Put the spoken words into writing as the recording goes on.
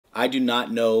I do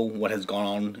not know what has gone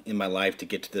on in my life to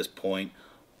get to this point,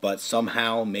 but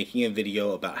somehow making a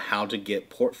video about how to get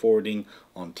port forwarding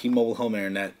on T-Mobile home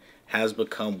internet has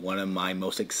become one of my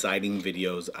most exciting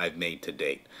videos I've made to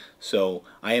date. So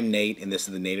I am Nate, and this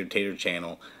is the Nater Tater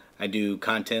channel. I do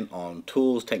content on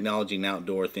tools, technology, and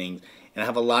outdoor things, and I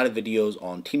have a lot of videos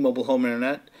on T-Mobile home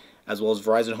internet as well as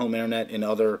Verizon home internet and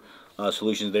other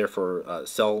solutions there for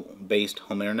cell-based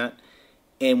home internet.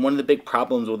 And one of the big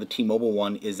problems with the T-Mobile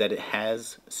one is that it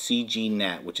has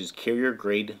CGNAT, which is carrier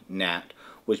grade NAT,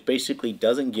 which basically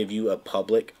doesn't give you a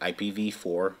public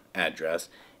IPv4 address,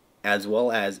 as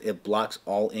well as it blocks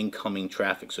all incoming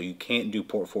traffic, so you can't do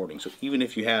port forwarding. So even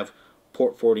if you have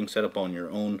port forwarding set up on your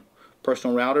own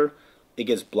personal router, it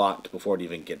gets blocked before it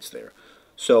even gets there.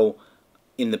 So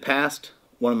in the past,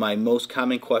 one of my most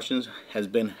common questions has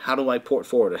been, how do I port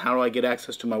forward? How do I get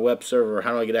access to my web server?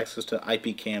 How do I get access to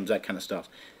IP cams, that kind of stuff?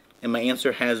 And my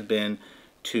answer has been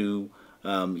to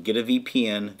get a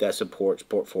VPN that supports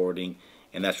port forwarding,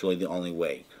 and that's really the only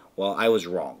way. Well, I was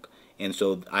wrong. And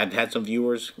so I've had some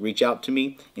viewers reach out to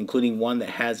me, including one that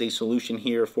has a solution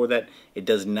here for that. It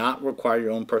does not require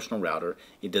your own personal router.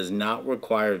 It does not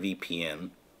require VPN.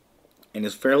 And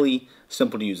it's fairly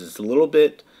simple to use. It's a little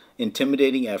bit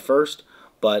intimidating at first,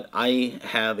 but I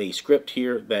have a script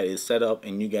here that is set up,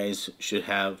 and you guys should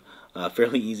have a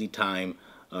fairly easy time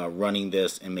running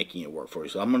this and making it work for you.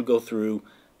 So I'm going to go through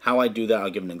how I do that.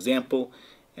 I'll give an example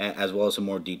as well as some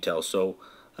more details. So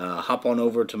hop on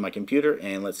over to my computer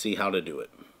and let's see how to do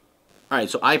it. Alright,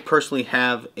 so I personally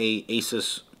have a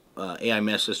Asus AI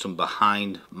mesh system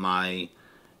behind my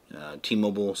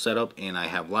T-Mobile setup, and I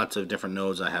have lots of different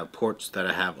nodes. I have ports that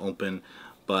I have open.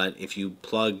 But if you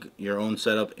plug your own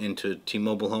setup into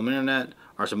T-Mobile home internet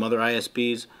or some other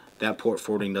ISPs, that port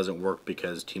forwarding doesn't work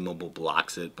because T-Mobile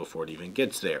blocks it before it even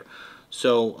gets there.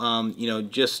 So,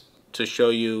 just to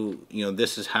show you,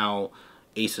 this is how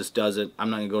Asus does it. I'm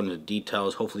not going to go into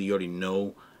details. Hopefully you already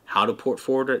know how to port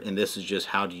forward it, and this is just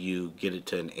how do you get it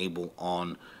to enable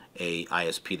on a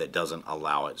ISP that doesn't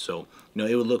allow it. So,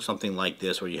 it would look something like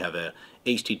this, where you have a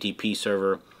HTTP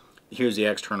server. Here's the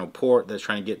external port that's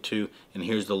trying to get to, and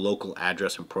here's the local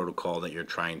address and protocol that you're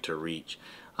trying to reach.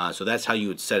 So that's how you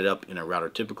would set it up in a router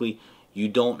typically. You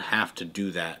don't have to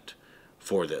do that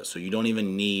for this. So you don't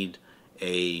even need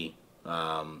a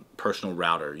personal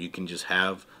router. You can just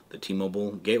have the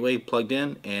T-Mobile gateway plugged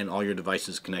in and all your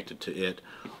devices connected to it.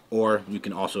 Or you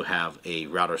can also have a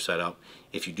router set up.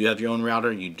 If you do have your own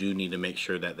router, you do need to make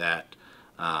sure that that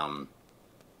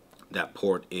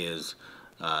port is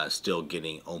still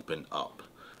getting opened up.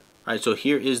 Alright, so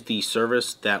here is the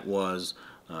service that was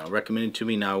recommended to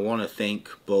me. Now I want to thank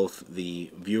both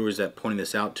the viewers that pointed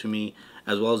this out to me,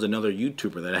 as well as another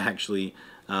YouTuber that actually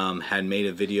had made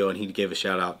a video, and he gave a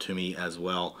shout out to me as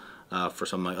well for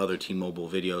some of my other T-Mobile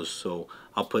videos. So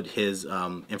I'll put his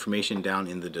information down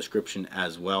in the description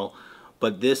as well.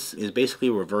 But this is basically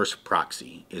a reverse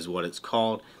proxy is what it's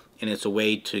called, and it's a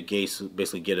way to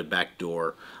basically get a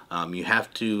backdoor. You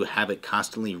have to have it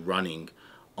constantly running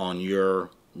on your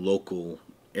local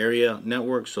area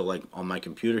network, so like on my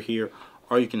computer here,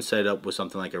 or you can set it up with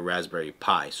something like a Raspberry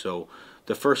Pi. So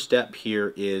the first step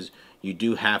here is you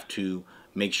do have to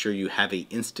make sure you have an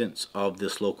instance of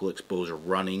this local exposure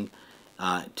running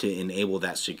to enable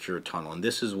that secure tunnel. And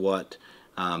this is what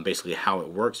basically how it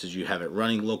works is you have it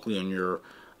running locally on your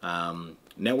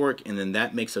network, and then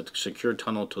that makes a secure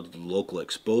tunnel to the local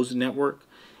exposed network,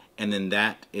 and then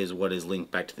that is what is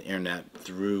linked back to the internet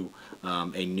through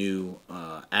a new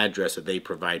address that they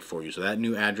provide for you. So that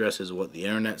new address is what the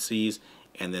internet sees,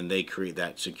 and then they create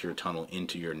that secure tunnel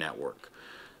into your network.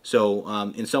 So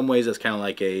in some ways that's kind of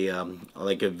like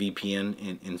a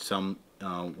VPN in some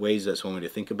ways. That's one way to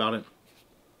think about it.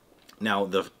 Now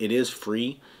it is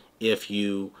free if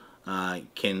you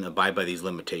can abide by these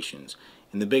limitations.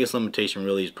 And the biggest limitation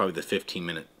really is probably the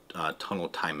 15-minute tunnel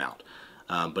timeout.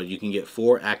 But you can get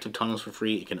 4 active tunnels for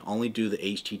free. It can only do the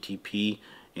HTTP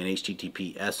and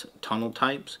HTTPS tunnel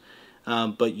types.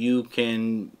 But you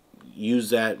can use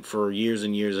that for years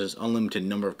and years. There's unlimited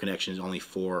number of connections, only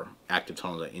 4 active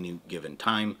tunnels at any given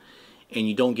time. And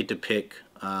you don't get to pick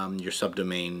your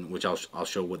subdomain, which I'll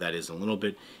show what that is in a little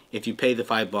bit. If you pay the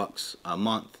 $5 a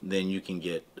month, then you can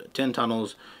get 10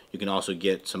 tunnels. You can also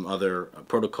get some other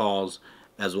protocols,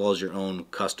 as well as your own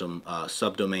custom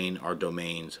subdomain or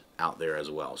domains out there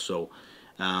as well. So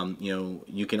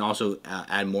you can also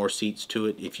add more seats to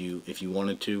it if you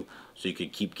wanted to, so you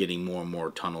could keep getting more and more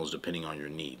tunnels depending on your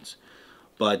needs.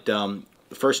 But the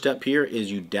first step here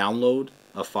is you download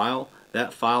a file.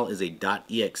 That file is a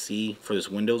 .exe for this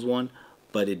Windows one,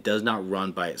 but it does not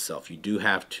run by itself. You do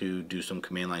have to do some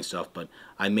command line stuff, but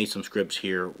I made some scripts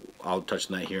here. I'll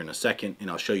touch on that here in a second, and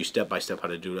I'll show you step by step how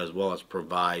to do it, as well as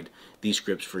provide these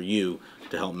scripts for you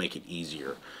to help make it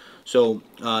easier. So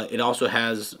it also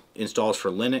has installs for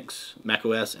Linux,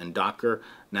 macOS, and Docker.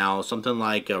 Now something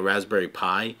like a Raspberry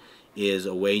Pi is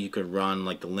a way you could run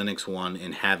like the Linux one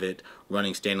and have it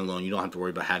running standalone. You don't have to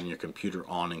worry about having your computer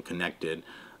on and connected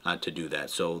to do that.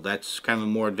 So that's kind of a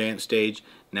more advanced stage.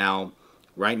 Now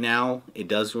right now it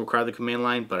does require the command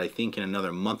line, but I think in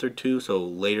another month or two, so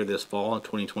later this fall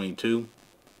 2022,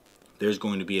 there's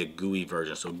going to be a GUI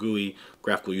version. So GUI,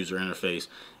 graphical user interface,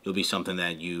 it'll be something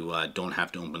that you don't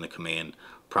have to open the command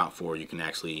prompt for. You can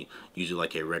actually use it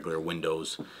like a regular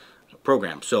Windows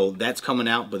program. So that's coming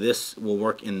out, but this will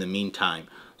work in the meantime.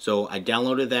 So I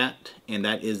downloaded that, and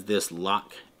that is this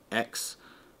lockx.exe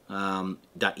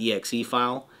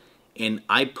file, and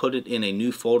I put it in a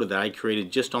new folder that I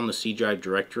created just on the C drive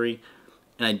directory.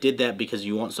 And I did that because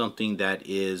you want something that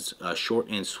is short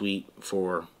and sweet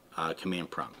for command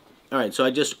prompt. Alright, so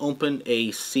I just opened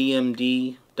a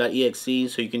cmd.exe,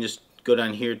 so you can just go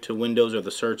down here to Windows or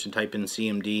the search and type in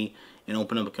cmd and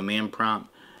open up a command prompt.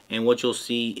 And what you'll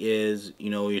see is,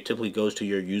 it typically goes to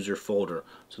your user folder.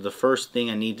 So the first thing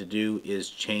I need to do is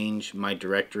change my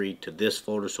directory to this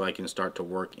folder so I can start to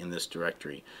work in this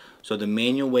directory. So the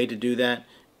manual way to do that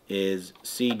is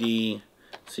cd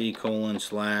c:/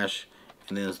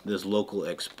 and then this local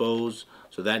expose.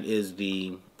 So that is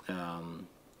the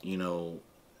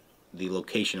the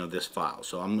location of this file.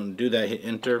 So I'm going to do that, hit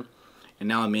enter, and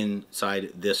now I'm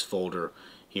inside this folder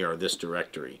here, or this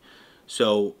directory.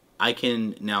 So I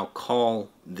can now call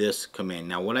this command.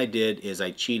 Now what I did is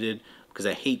I cheated because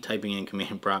I hate typing in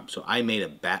command prompt, so I made a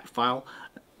bat file.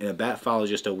 And a bat file is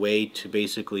just a way to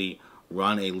basically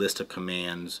run a list of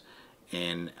commands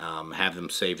and have them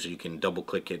saved so you can double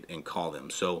click it and call them.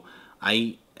 So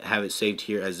I have it saved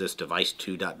here as this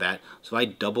device2.bat. So if I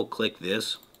double click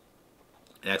this,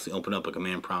 it actually opened up a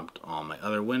command prompt on my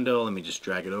other window. Let me just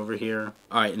drag it over here.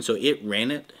 Alright, and so it ran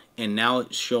it, and now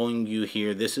it's showing you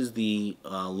here, this is the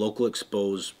local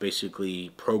expose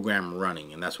basically program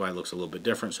running, and that's why it looks a little bit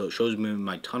different. So it shows me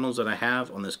my tunnels that I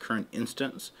have on this current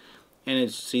instance, and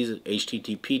it sees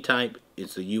HTTP type,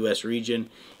 it's the US region.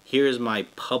 Here's my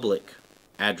public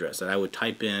address that I would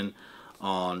type in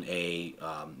on a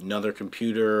another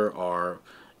computer, or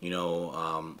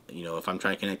if I'm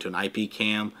trying to connect to an IP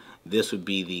cam, this would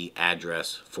be the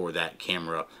address for that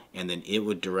camera, and then it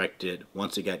would direct it,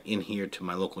 once it got in here to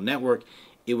my local network,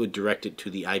 it would direct it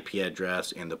to the IP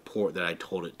address and the port that I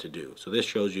told it to do. So this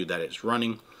shows you that it's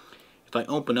running. If I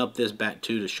open up this bat2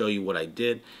 to show you what I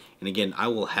did, and again, I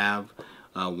will have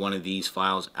one of these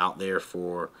files out there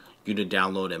for you to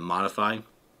download and modify.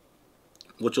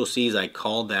 What you'll see is I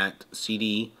called that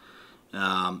CD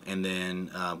and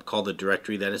then call the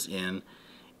directory that it's in.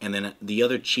 And then the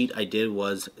other cheat I did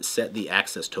was set the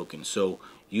access token. So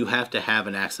you have to have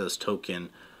an access token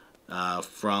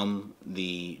from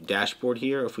the dashboard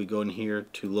here. If we go in here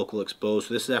to local expose,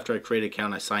 so this is after I create an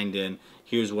account, I signed in.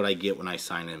 Here's what I get when I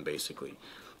sign in basically.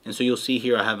 And so you'll see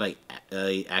here I have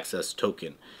a access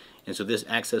token. And so this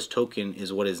access token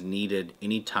is what is needed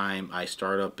anytime I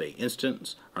start up a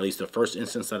instance, or at least the first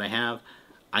instance that I have.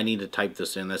 I need to type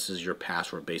this in. This is your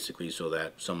password basically, so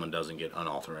that someone doesn't get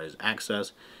unauthorized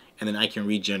access. And then I can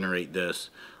regenerate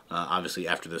this. Obviously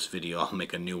after this video I'll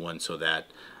make a new one so that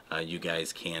you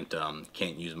guys can't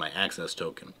use my access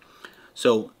token.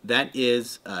 So that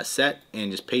is set, and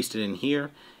just paste it in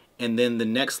here. And then the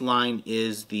next line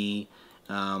is the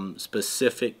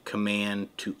specific command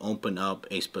to open up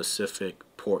a specific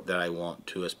port that I want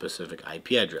to a specific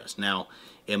IP address. Now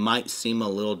it might seem a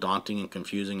little daunting and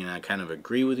confusing, and I kind of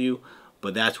agree with you,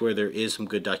 but that's where there is some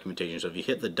good documentation. So if you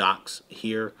hit the docs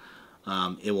here,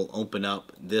 it will open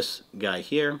up this guy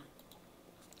here,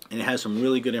 and it has some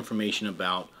really good information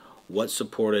about what's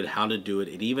supported, how to do it.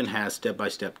 It even has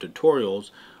step-by-step tutorials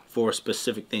for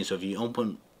specific things. So if you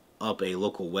open up a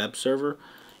local web server,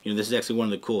 this is actually one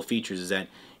of the cool features, is that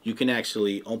you can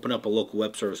actually open up a local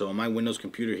web server. So on my Windows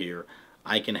computer here,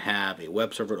 I can have a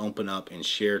web server open up and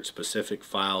share specific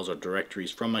files or directories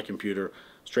from my computer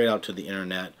straight out to the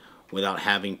internet without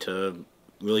having to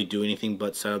really do anything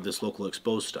but set up this local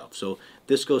expose stuff. So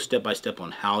this goes step by step on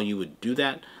how you would do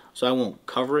that. So I won't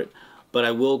cover it, but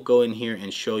I will go in here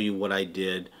and show you what I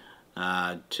did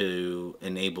to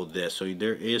enable this. So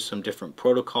there is some different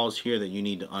protocols here that you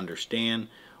need to understand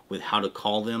with how to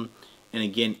call them, and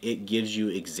again it gives you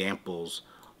examples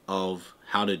of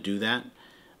how to do that,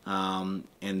 and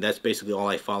that's basically all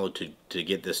I followed to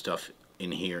get this stuff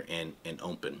in here and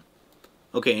open.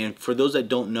 Okay, and for those that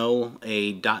don't know,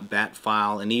 a .bat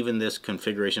file and even this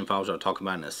configuration file, which I'll talk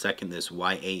about in a second, this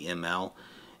YAML,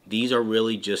 these are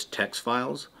really just text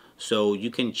files. So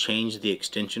you can change the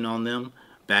extension on them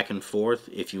back and forth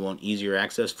if you want easier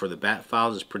access. For the .bat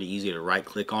files, it's pretty easy to right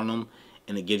click on them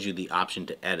and it gives you the option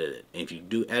to edit it. And if you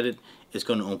do edit, it's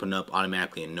going to open up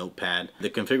automatically in Notepad. The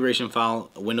configuration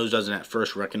file, Windows doesn't at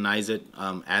first recognize it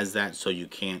as that, so you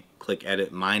can't click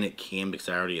edit. Mine it can because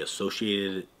I already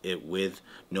associated it with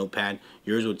Notepad.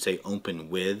 Yours would say open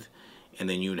with, and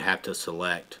then you would have to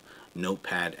select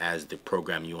Notepad as the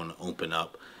program you want to open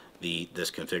up this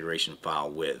configuration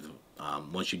file with.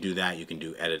 Once you do that, you can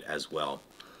do edit as well.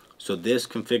 So this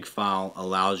config file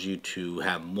allows you to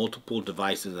have multiple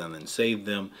devices and then save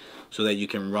them so that you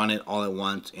can run it all at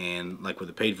once. And like with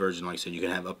the paid version, like I said, you can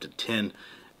have up to 10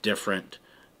 different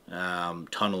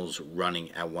tunnels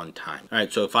running at one time.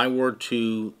 Alright, so if I were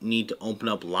to need to open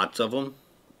up lots of them,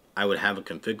 I would have a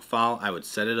config file. I would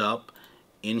set it up.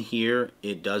 In here,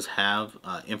 it does have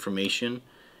information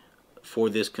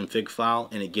for this config file,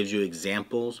 and it gives you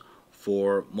examples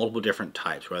for multiple different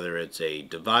types, whether it's a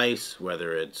device,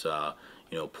 whether it's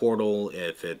portal,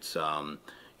 if it's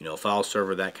file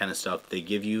server, that kind of stuff. They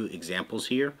give you examples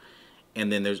here,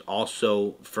 and then there's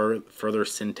also further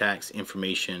syntax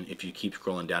information. If you keep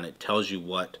scrolling down, it tells you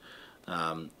what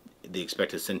the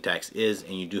expected syntax is,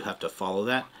 and you do have to follow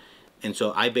that. And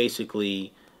so I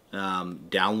basically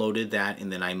downloaded that,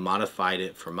 and then I modified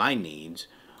it for my needs,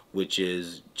 which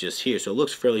is just here. So it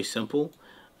looks fairly simple.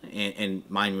 And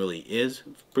mine really is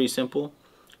pretty simple.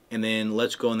 And then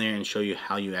let's go in there and show you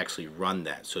how you actually run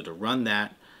that. So to run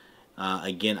that,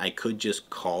 again, I could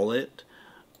just call it,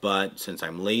 but since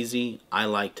I'm lazy, I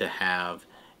like to have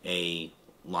a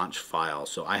launch file.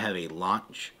 So I have a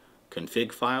launch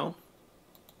config file.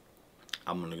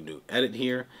 I'm going to do edit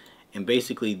here, and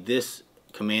basically this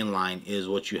command line is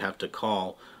what you have to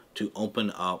call to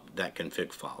open up that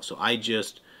config file. So I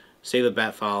just save the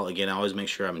 .bat file. Again, I always make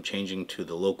sure I'm changing to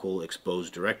the local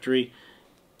exposed directory.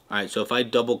 Alright, so if I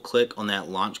double click on that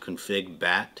launch config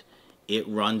 .bat, it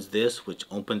runs this, which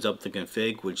opens up the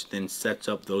config, which then sets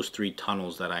up those 3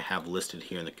 tunnels that I have listed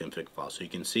here in the config file. So you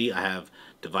can see I have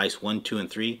device 1, 2, and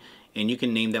 3, and you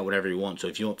can name that whatever you want. So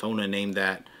if I want to name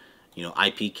that,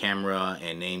 IP camera,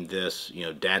 and name this,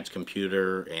 dad's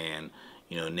computer, and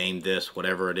name this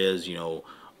whatever it is,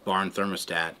 barn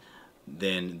thermostat,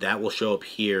 then that will show up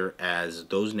here as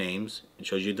those names. It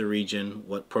shows you the region,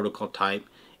 what protocol type,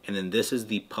 and then this is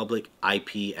the public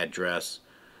IP address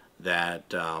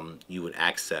that you would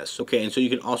access. Okay, and so you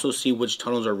can also see which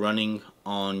tunnels are running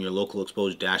on your local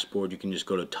exposed dashboard. You can just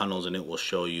go to tunnels and it will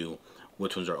show you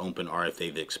which ones are open or if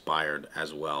they've expired,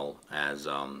 as well as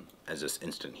this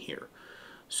instant here.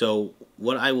 So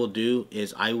what I will do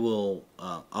is I will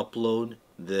upload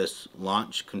this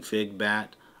launch config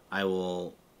 .bat. I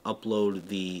will upload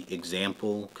the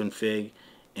example config,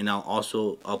 and I'll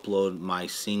also upload my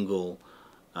single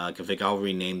config. I'll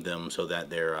rename them so that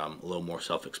they're a little more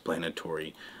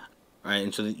self-explanatory. Alright,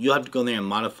 and so you'll have to go in there and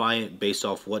modify it based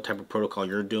off what type of protocol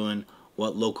you're doing,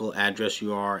 what local address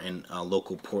you are, and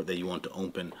local port that you want to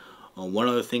open. One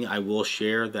other thing I will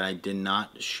share that I did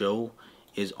not show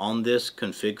is on this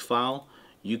config file,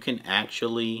 you can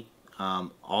actually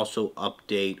also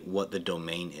update what the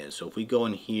domain is. So if we go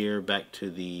in here back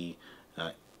to the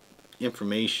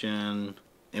information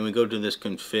and we go to this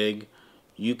config,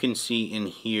 you can see in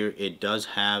here it does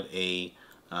have a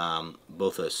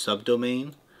both a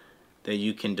subdomain that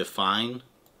you can define,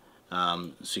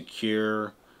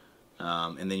 secure,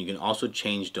 and then you can also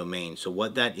change domain. So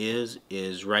what that is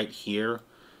right here,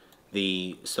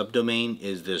 the subdomain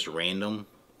is this random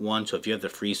one. So if you have the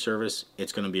free service,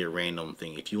 it's going to be a random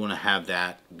thing. If you want to have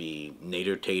that be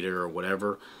Nader Tater or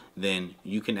whatever, then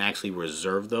you can actually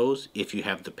reserve those if you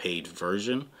have the paid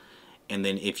version. And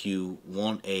then if you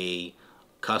want a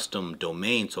custom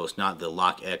domain, so it's not the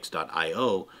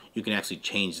lockx.io, you can actually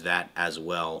change that as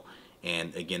well.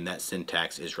 And again, that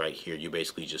syntax is right here. You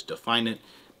basically just define it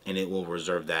and it will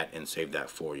reserve that and save that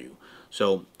for you.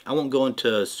 So I won't go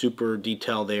into super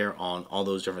detail there on all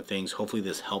those different things. Hopefully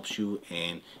this helps you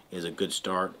and is a good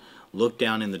start. Look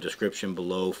down in the description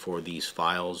below for these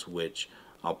files, which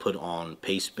I'll put on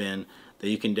Pastebin, that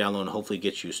you can download and hopefully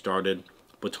get you started.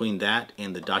 Between that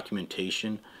and the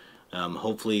documentation,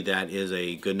 hopefully that is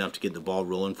good enough to get the ball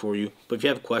rolling for you. But if you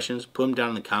have questions, put them down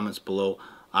in the comments below.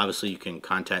 Obviously you can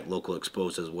contact Local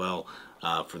Exposed as well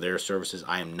for their services.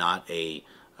 I am not a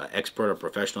expert or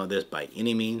professional at this by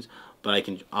any means, but I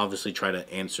can obviously try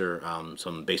to answer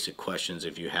some basic questions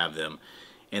if you have them.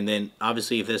 And then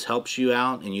obviously if this helps you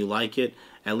out and you like it,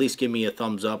 at least give me a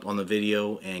thumbs up on the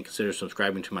video and consider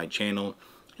subscribing to my channel.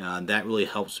 That really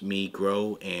helps me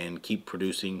grow and keep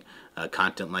producing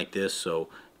content like this. So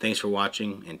thanks for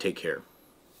watching and take care.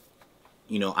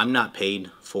 You know, I'm not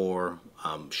paid for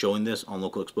showing this on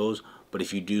Local Expose, but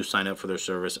if you do sign up for their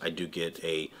service, I do get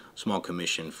a small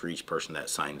commission for each person that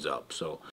signs up. So